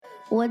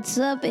What's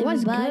up, everybody?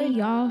 What's good,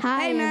 y'all?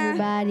 Hi,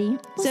 everybody.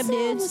 What's up,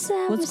 dudes?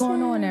 What's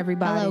going on,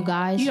 everybody? Hello,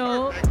 guys.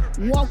 Yo,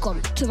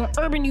 welcome to the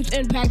Urban Youth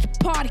Impact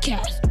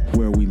Podcast,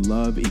 where we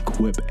love,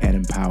 equip, and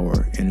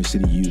empower inner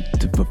city youth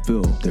to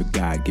fulfill their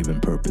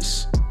God-given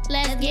purpose.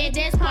 Let's get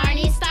this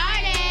party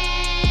started.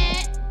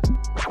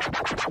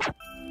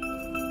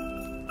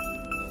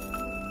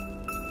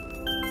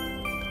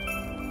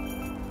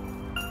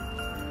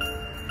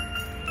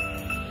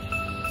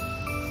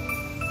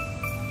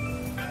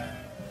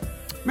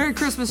 Merry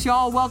Christmas,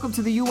 y'all. Welcome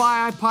to the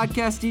UII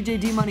podcast. DJ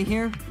D-Money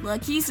here.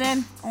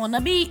 Keeson on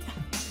the beat.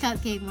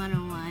 Cupcake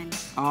 101.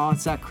 Oh,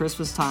 it's that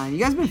Christmas time. You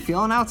guys been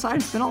feeling outside?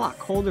 It's been a lot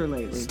colder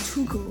lately. It's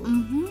too cold.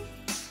 Mm-hmm.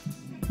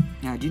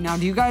 Yeah, do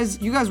you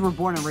guys were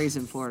born and raised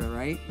in Florida,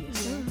 right?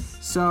 Yes.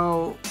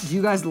 So, do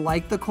you guys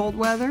like the cold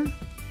weather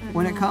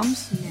when it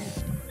comes? Yeah,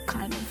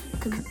 kind of.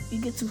 Because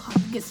it gets too hot.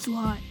 It gets too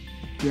hot.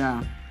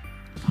 Yeah.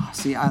 Oh,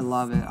 see, I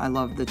love it. I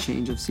love the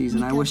change of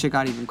season. I wish it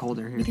got even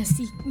colder here. Because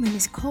see, when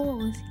it's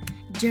cold,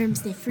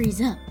 germs, they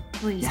freeze up.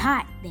 When it's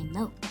hot, they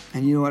melt.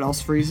 And you know what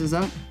else freezes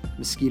up?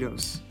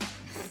 Mosquitoes.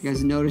 You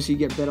guys notice you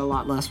get bit a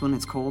lot less when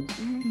it's cold?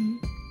 Mm-hmm.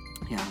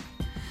 Yeah.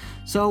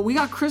 So we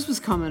got Christmas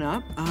coming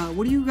up.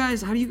 Do you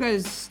guys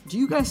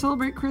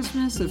celebrate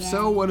Christmas? If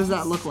so, what does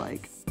that look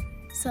like?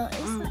 So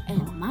it's like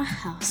at my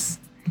house.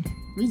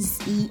 We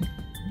just eat,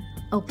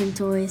 open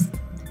toys,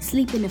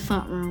 sleep in the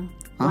front room,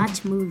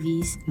 watch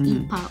movies,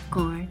 eat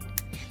popcorn.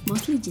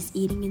 Mostly just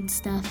eating and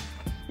stuff.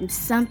 And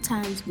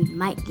sometimes we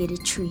might get a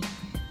tree,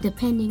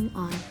 depending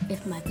on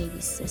if my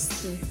baby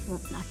sister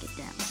won't knock it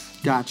down.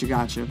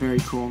 Gotcha. Very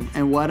cool.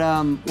 And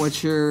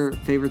what's your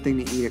favorite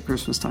thing to eat at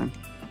Christmas time?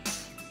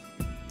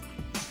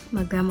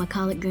 My grandma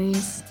collard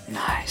greens,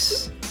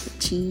 Nice.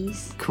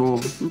 cheese,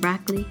 Cool.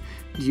 broccoli.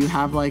 Do you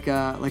have like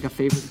a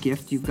favorite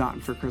gift you've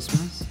gotten for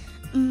Christmas?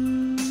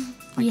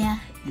 Yeah.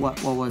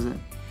 What was it?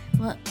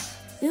 Well,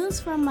 it was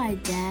from my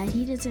dad.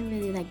 He doesn't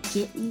really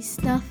get me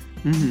stuff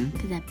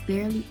because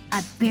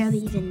I barely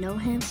even know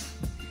him.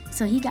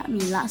 So he got me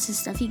lots of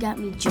stuff. He got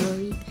me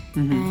jewelry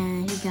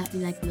and he got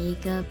me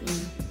makeup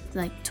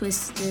and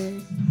Twister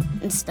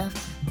and stuff.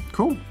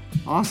 Cool.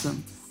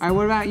 Awesome. All right,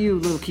 what about you,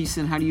 little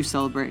Keeson? How do you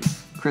celebrate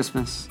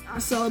Christmas? I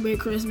celebrate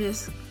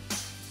Christmas.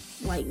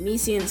 Me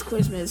seeing this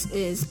Christmas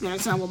is spending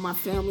time with my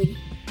family.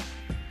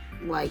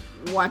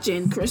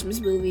 Watching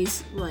Christmas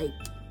movies like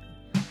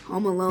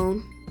Home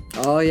Alone.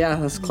 Oh yeah,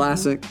 that's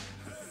classic.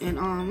 And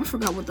I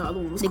forgot what the other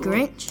one was The called.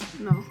 Grinch?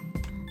 No.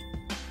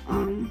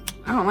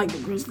 I don't like The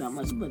Grinch that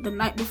much, but The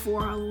Night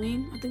Before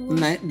Halloween, I think it was.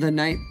 The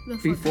night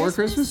before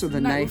Christmas or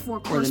the night before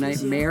or the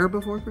Christmas, nightmare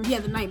before Christmas? Yeah,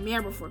 The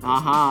Nightmare Before Christmas.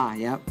 Aha,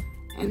 yep.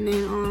 And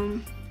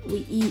then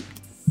we eat,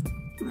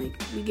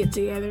 we get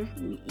together,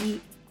 we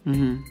eat.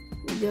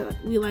 We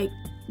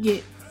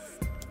get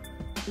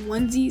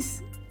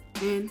onesies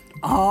and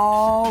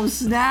Oh,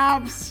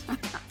 snaps.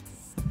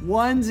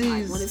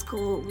 Onesies. when it's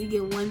cold, we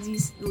get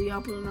onesies. We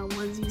all put on our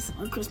onesies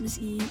on Christmas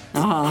Eve,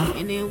 Uh-huh.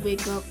 and then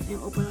wake up and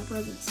open our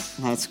presents.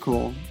 That's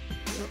cool.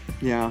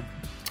 Yeah.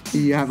 Do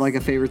you have a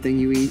favorite thing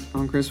you eat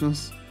on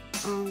Christmas?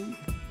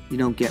 You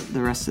don't get the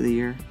rest of the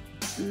year?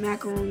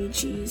 Macaroni,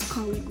 cheese,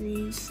 collard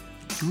greens,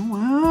 Oh,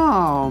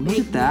 wow. Look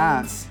baked at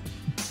that. beans,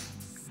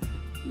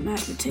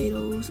 mashed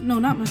potatoes. No,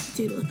 not mashed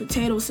potatoes.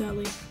 Potato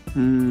salad.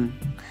 Mm,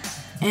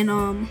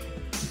 And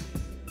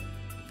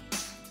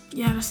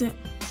yeah, that's it.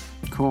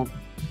 cool.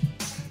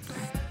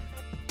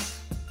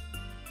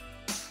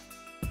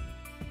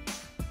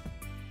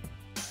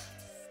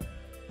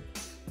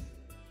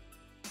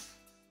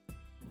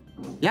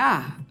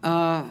 Yeah,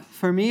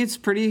 for me it's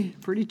pretty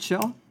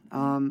chill.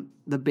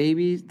 The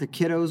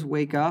kiddos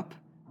wake up.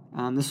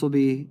 This will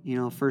be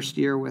first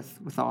year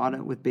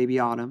with baby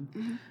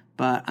Autumn,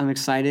 but I'm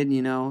excited.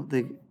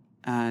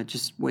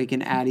 Just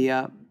waking Addie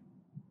up,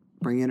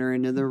 bringing her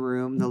into the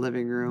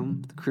living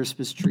room. The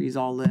Christmas tree's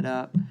all lit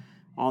up,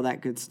 all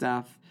that good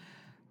stuff.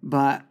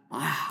 But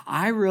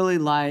I'm really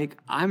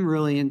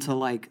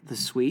into the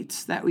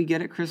sweets that we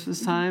get at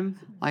Christmas time,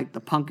 like the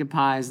pumpkin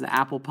pies, the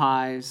apple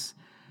pies.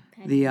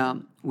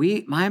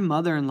 My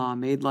mother-in-law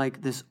made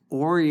this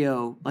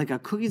Oreo, a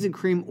cookies and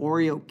cream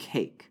Oreo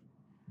cake.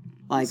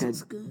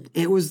 Sounds good.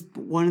 It was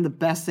one of the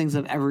best things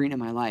I've ever eaten in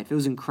my life. It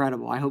was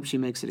incredible. I hope she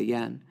makes it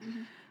again.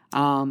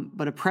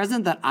 But a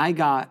present that I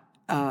got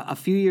a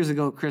few years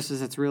ago at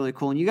Christmas that's really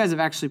cool, and you guys have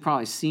actually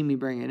probably seen me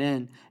bring it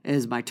in,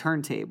 is my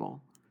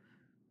turntable.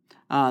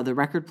 The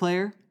record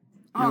player.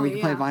 We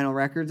can play vinyl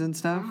records and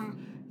stuff.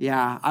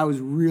 Yeah, I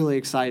was really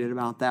excited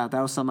about that.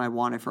 That was something I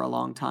wanted for a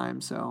long time,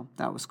 so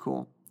that was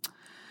cool.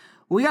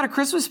 We got a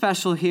Christmas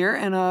special here,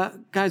 and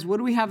guys, what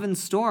do we have in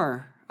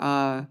store?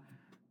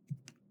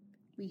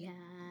 We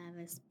have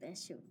a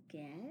special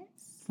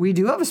guest. We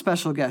do have a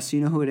special guest.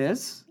 You know who it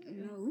is?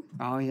 No.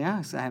 Oh,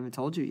 yes. I haven't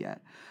told you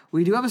yet.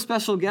 We do have a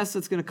special guest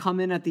that's going to come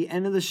in at the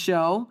end of the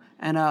show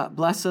and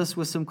bless us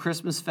with some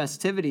Christmas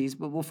festivities.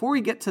 But before we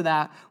get to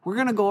that, we're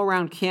going to go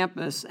around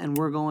campus and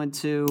we're going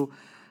to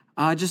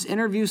just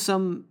interview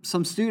some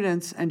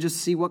students and just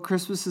see what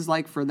Christmas is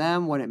like for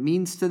them, what it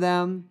means to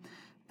them,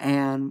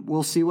 and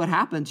we'll see what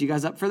happens. You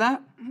guys up for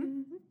that?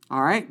 Mm-hmm.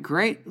 All right,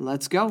 great.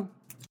 Let's go.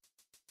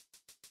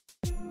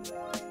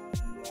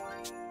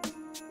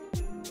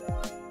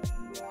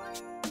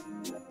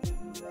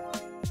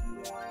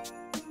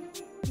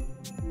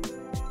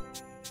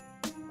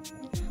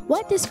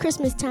 What does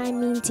Christmas time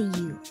mean to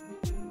you?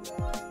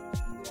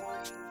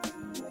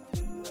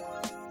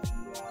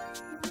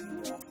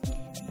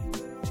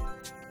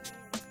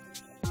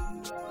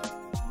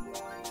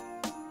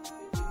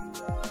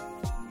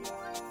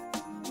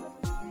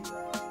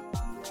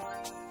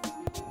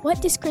 What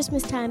does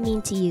Christmas time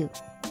mean to you?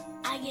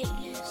 I get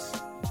gifts.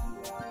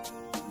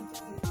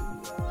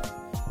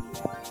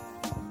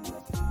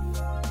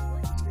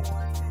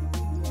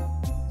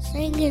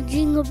 Sing a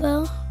jingle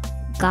bell.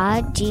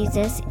 God,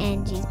 Jesus,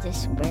 and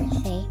Jesus'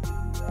 birthday.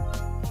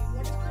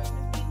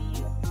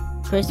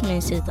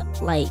 Christmas is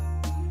like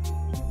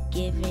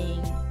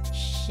giving,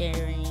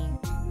 sharing,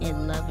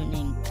 and loving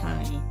and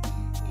kind.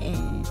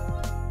 And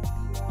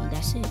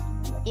that's it.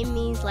 It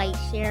means like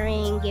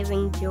sharing,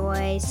 giving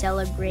joy,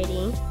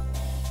 celebrating,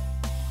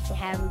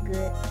 having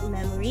good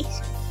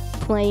memories,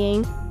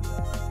 playing,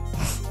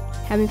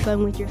 having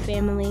fun with your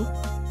family.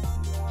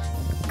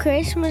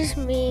 Christmas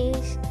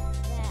means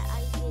that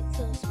I get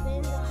to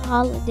spend the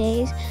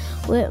holidays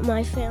with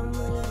my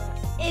family.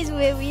 It's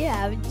when we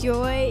have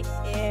joy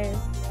and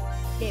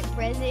get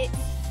presents.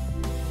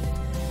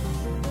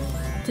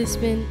 To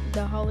spend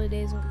the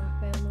holidays with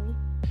my family.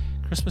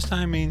 Christmas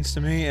time means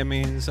to me, it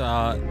means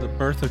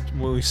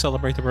we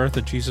celebrate the birth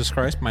of Jesus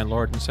Christ, my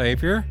Lord and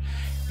Savior.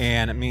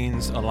 And it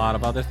means a lot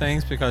of other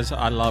things because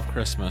I love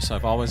Christmas.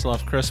 I've always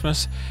loved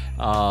Christmas.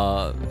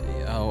 About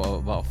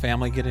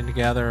family getting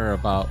together,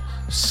 about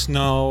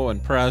snow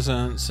and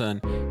presents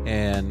and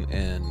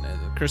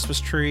the Christmas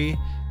tree,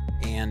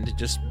 and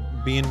just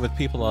being with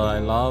people that I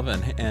love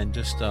and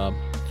just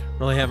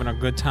really having a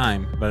good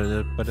time.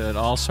 But it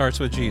all starts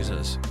with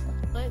Jesus.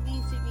 What it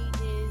means to me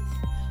is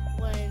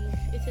when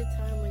it's a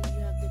time when you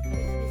have the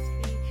Christmas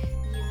tree,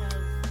 you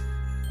have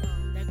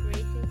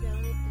decorations on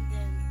it,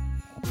 and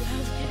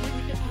then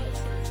you have different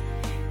houses,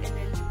 and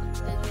then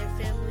your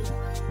family,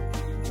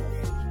 and then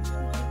you go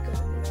with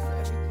everything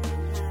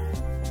you have.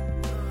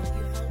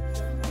 You help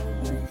the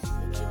homeless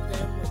and give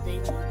them what they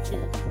need to,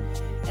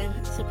 and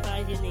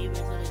surprise your neighbors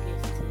with a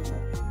gift too.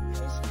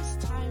 Christmas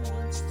time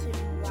means to me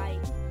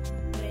like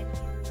when you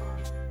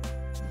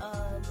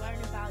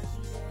learn about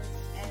Jesus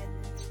and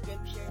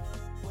scripture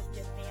with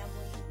your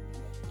family,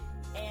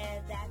 and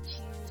that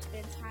you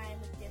spend time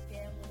with your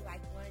family,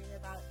 like learning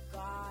about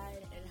God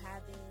and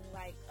having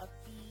like a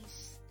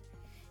feast,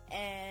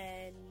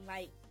 and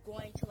like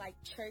going to like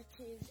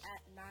churches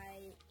at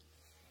night,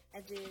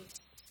 and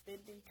just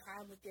spending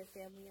time with your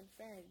family and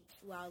friends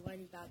while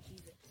learning about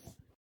Jesus.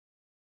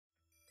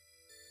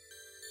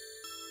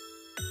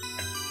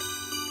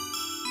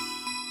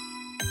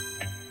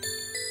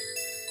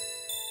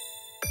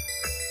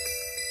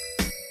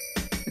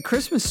 The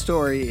Christmas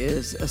story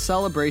is a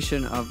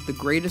celebration of the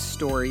greatest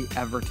story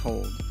ever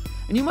told.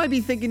 And you might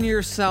be thinking to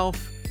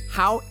yourself,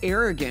 how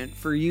arrogant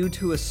for you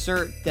to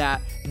assert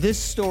that this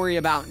story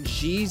about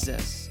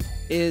Jesus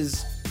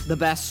is the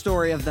best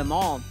story of them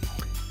all.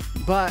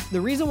 But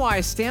the reason why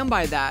I stand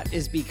by that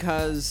is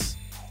because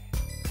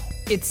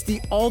it's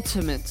the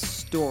ultimate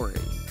story.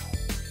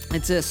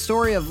 It's a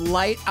story of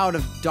light out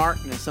of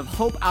darkness, of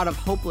hope out of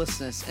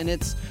hopelessness, and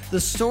it's the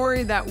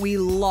story that we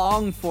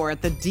long for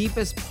at the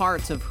deepest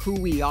parts of who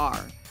we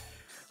are.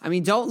 I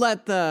mean, don't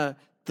let the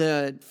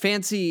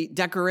fancy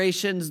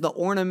decorations, the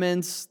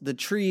ornaments, the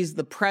trees,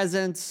 the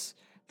presents,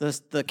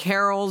 the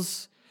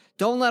carols,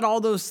 don't let all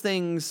those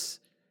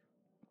things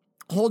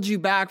hold you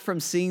back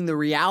from seeing the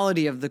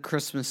reality of the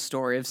Christmas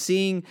story, of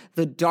seeing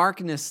the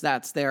darkness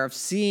that's there, of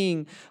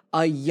seeing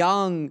a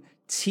young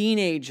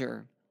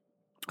teenager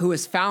who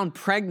is found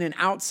pregnant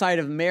outside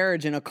of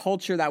marriage in a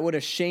culture that would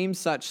have shamed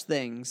such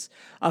things,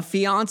 a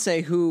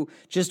fiance who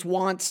just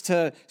wants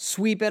to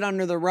sweep it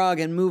under the rug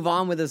and move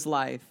on with his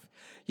life.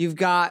 You've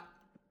got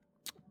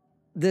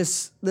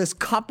this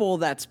couple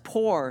that's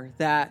poor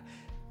that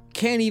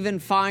can't even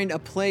find a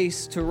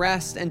place to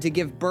rest and to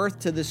give birth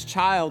to this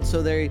child,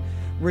 so they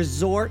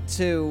resort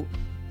to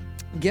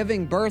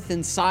giving birth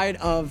inside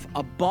of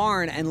a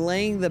barn and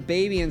laying the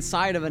baby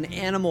inside of an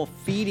animal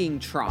feeding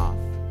trough.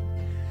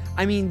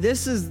 I mean,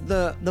 this is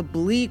the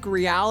bleak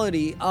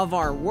reality of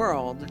our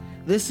world.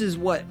 This is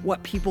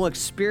what people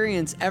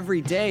experience every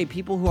day.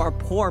 People who are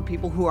poor,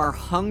 people who are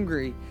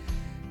hungry,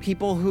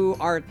 people who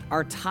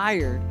are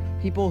tired,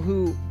 people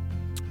who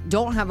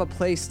don't have a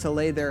place to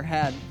lay their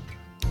head.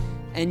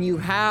 And you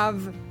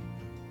have,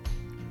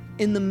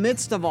 in the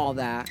midst of all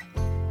that,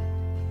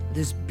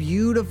 this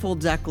beautiful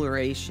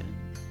declaration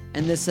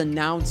and this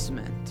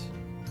announcement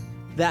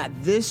that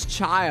this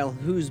child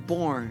who's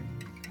born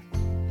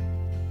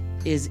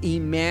is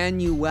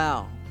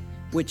Emmanuel,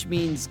 which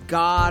means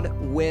God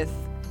with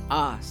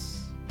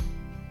us.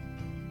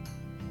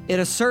 It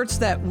asserts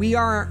that we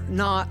are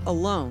not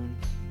alone.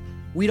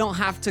 We don't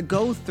have to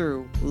go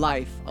through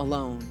life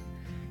alone,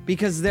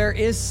 because there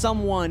is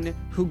someone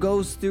who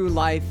goes through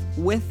life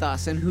with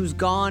us and who's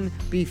gone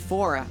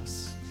before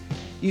us.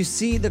 You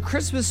see, the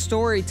Christmas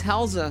story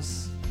tells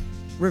us,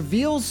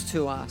 reveals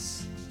to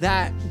us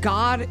that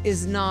God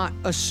is not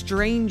a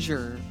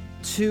stranger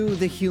to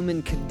the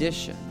human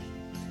condition.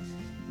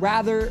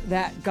 Rather,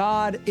 that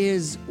God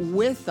is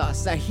with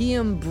us, that he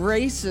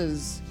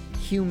embraces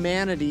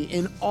humanity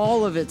in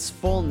all of its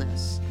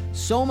fullness.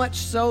 So much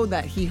so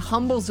that he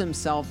humbles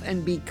himself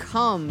and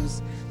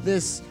becomes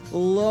this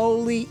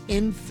lowly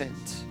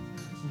infant,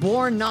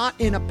 born not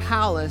in a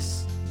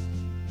palace,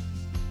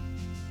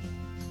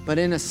 but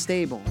in a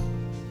stable.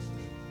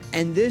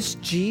 And this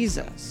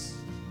Jesus,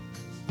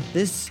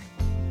 this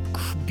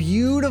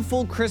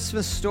beautiful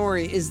Christmas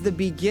story is the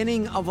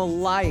beginning of a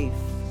life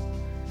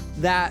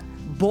that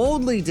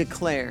boldly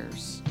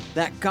declares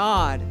that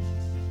God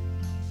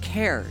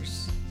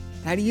cares,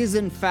 that he is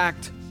in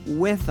fact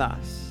with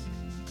us,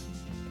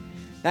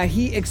 that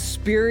he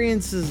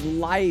experiences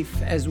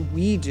life as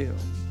we do.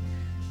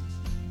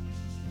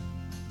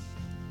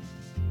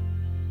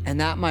 And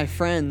that, my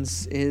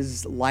friends,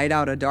 is light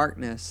out of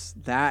darkness.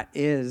 That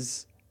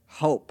is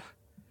hope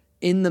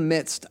in the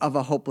midst of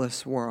a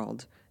hopeless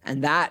world.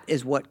 And that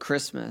is what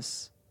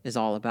Christmas is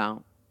all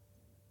about.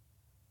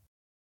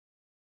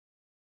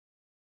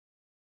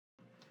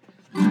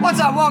 What's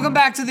up? Welcome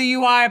back to the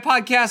UI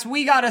podcast.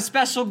 We got a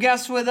special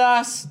guest with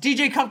us.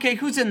 DJ Cupcake,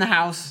 who's in the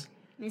house?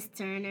 Miss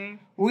Turner.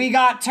 We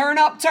got Turn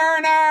Up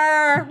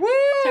Turner. Woo!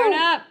 Turn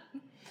up.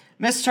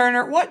 Miss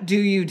Turner, what do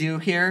you do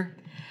here?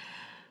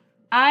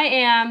 I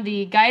am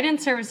the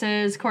Guidance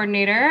Services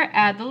Coordinator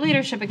at the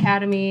Leadership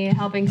Academy,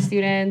 helping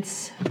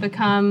students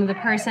become the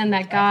person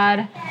that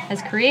God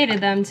has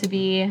created them to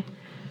be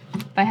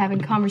by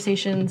having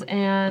conversations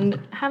and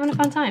having a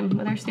fun time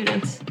with our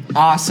students.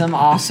 Awesome,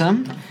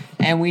 awesome.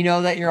 And we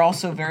know that you're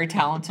also very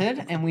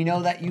talented, and we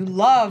know that you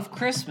love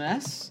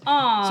Christmas.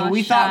 Aw, so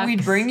we thought we'd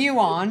shucks. bring you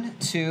on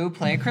to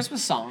play a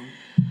Christmas song.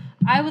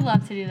 I would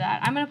love to do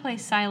that. I'm going to play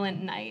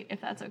Silent Night, if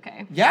that's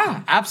okay.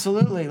 Yeah,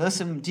 absolutely.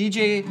 Listen,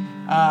 DJ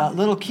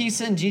Little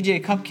Keeson,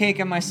 DJ Cupcake,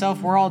 and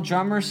myself, we're all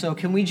drummers, so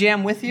can we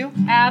jam with you?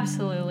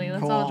 Absolutely.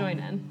 Let's all Cool. join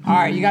in. All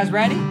right, you guys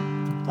ready?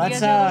 You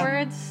Let's guys know the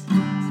words?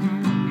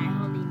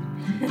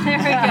 There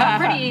we go.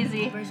 Pretty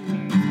easy.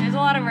 There's a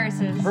lot of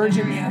verses. so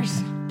Virgin here we go.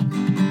 Mary's.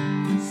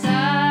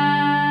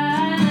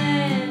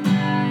 Silent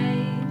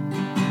night,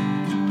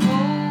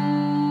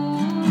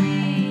 holy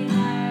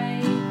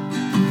night,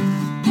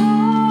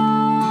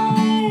 all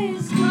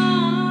is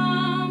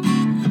calm,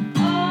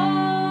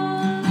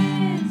 all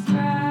is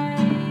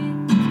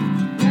bright,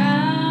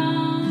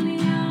 round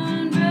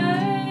yon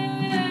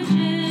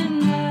virgin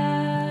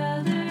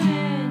mother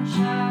and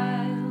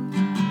child,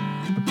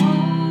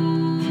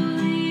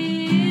 holy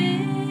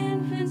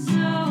infant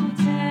so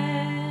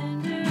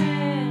tender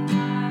and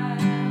mild.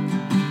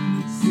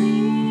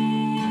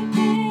 Sleep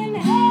in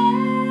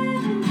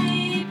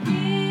heavenly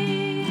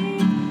peace.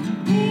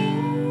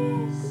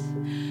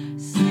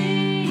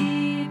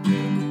 Sleep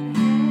in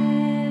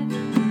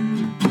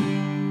heavenly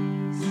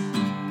peace.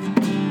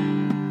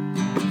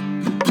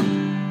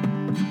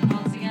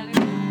 All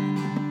together.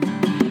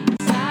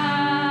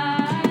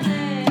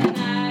 Silent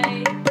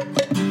night,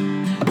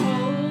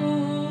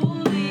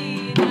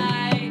 holy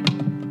night.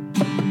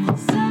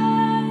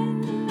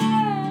 Son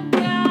of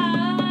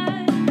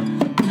God,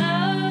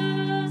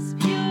 love's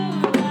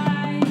pure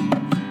light,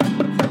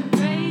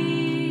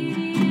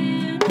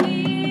 radiant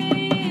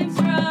beams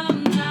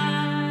from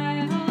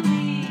thy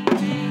holy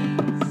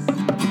face.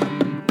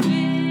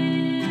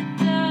 With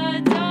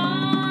the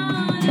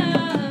dawn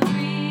of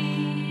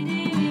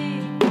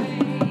redeeming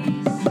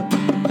grace,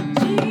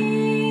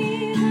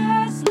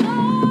 Jesus,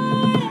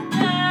 Lord,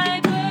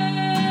 at thy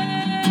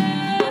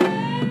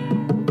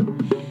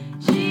birth.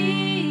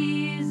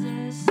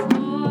 Jesus,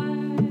 Lord,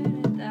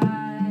 at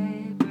thy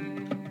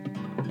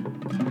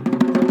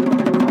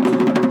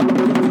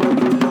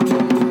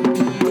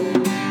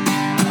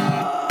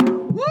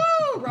Woo!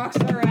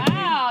 Rockstar.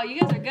 Wow, you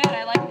guys are good.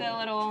 I like the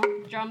little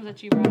drums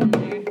that you brought in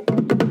there.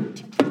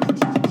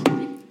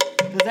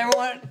 Does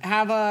everyone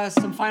have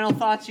some final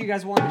thoughts you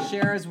guys want to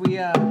share as we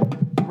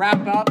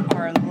wrap up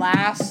our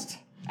last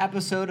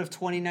episode of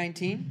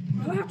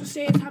 2019? All I have to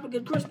say is have a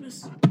good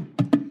Christmas.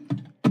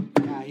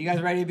 You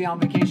guys ready to be on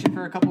vacation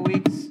for a couple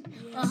weeks?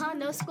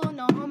 No school,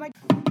 no homework.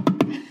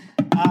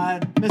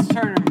 Miss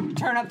Turner,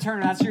 Turn Up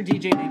Turner, that's your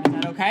DJ name, is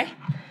that okay?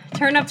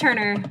 Turn Up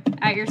Turner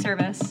at your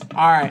service.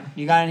 All right,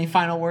 you got any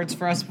final words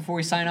for us before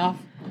we sign off?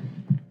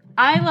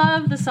 I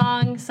love the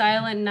song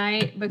Silent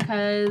Night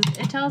because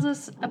it tells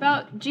us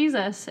about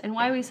Jesus and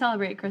why we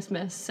celebrate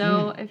Christmas.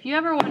 So if you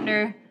ever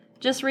wonder,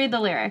 just read the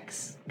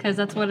lyrics because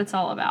that's what it's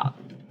all about.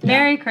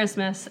 Merry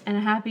Christmas and a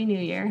Happy New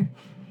Year.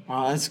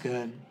 Oh, that's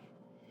good.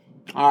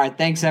 All right,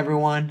 thanks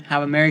everyone.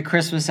 Have a Merry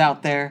Christmas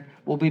out there.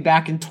 We'll be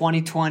back in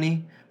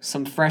 2020,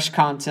 some fresh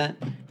content.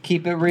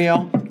 Keep it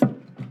real.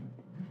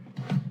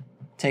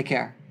 Take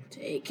care.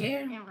 Take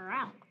care. And we're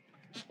out.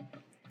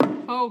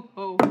 Ho,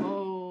 ho,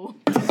 ho.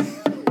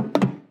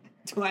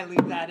 Do I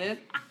leave that in?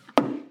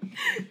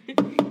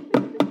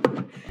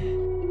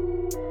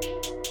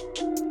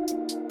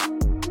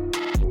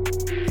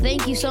 Thank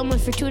Thank you so much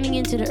for tuning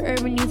into the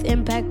Urban Youth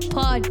Impact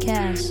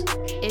Podcast.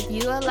 If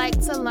you would like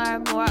to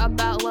learn more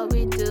about what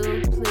we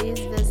do,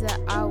 please visit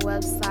our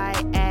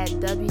website at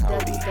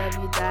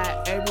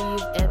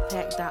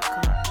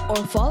www.urbanyouth.impact.com. Or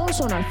follow us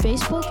on our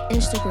Facebook,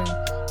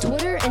 Instagram,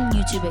 Twitter, and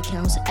YouTube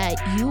accounts at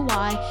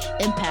UI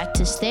Impact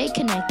to stay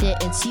connected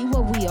and see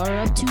what we are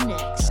up to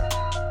next.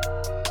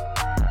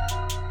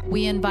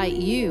 We invite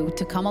you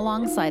to come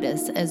alongside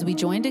us as we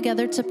join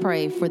together to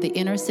pray for the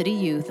inner city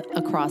youth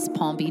across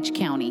Palm Beach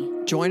County.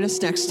 Join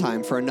us next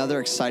time for another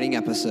exciting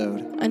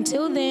episode.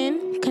 Until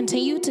then,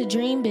 continue to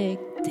dream big.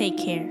 Take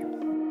care.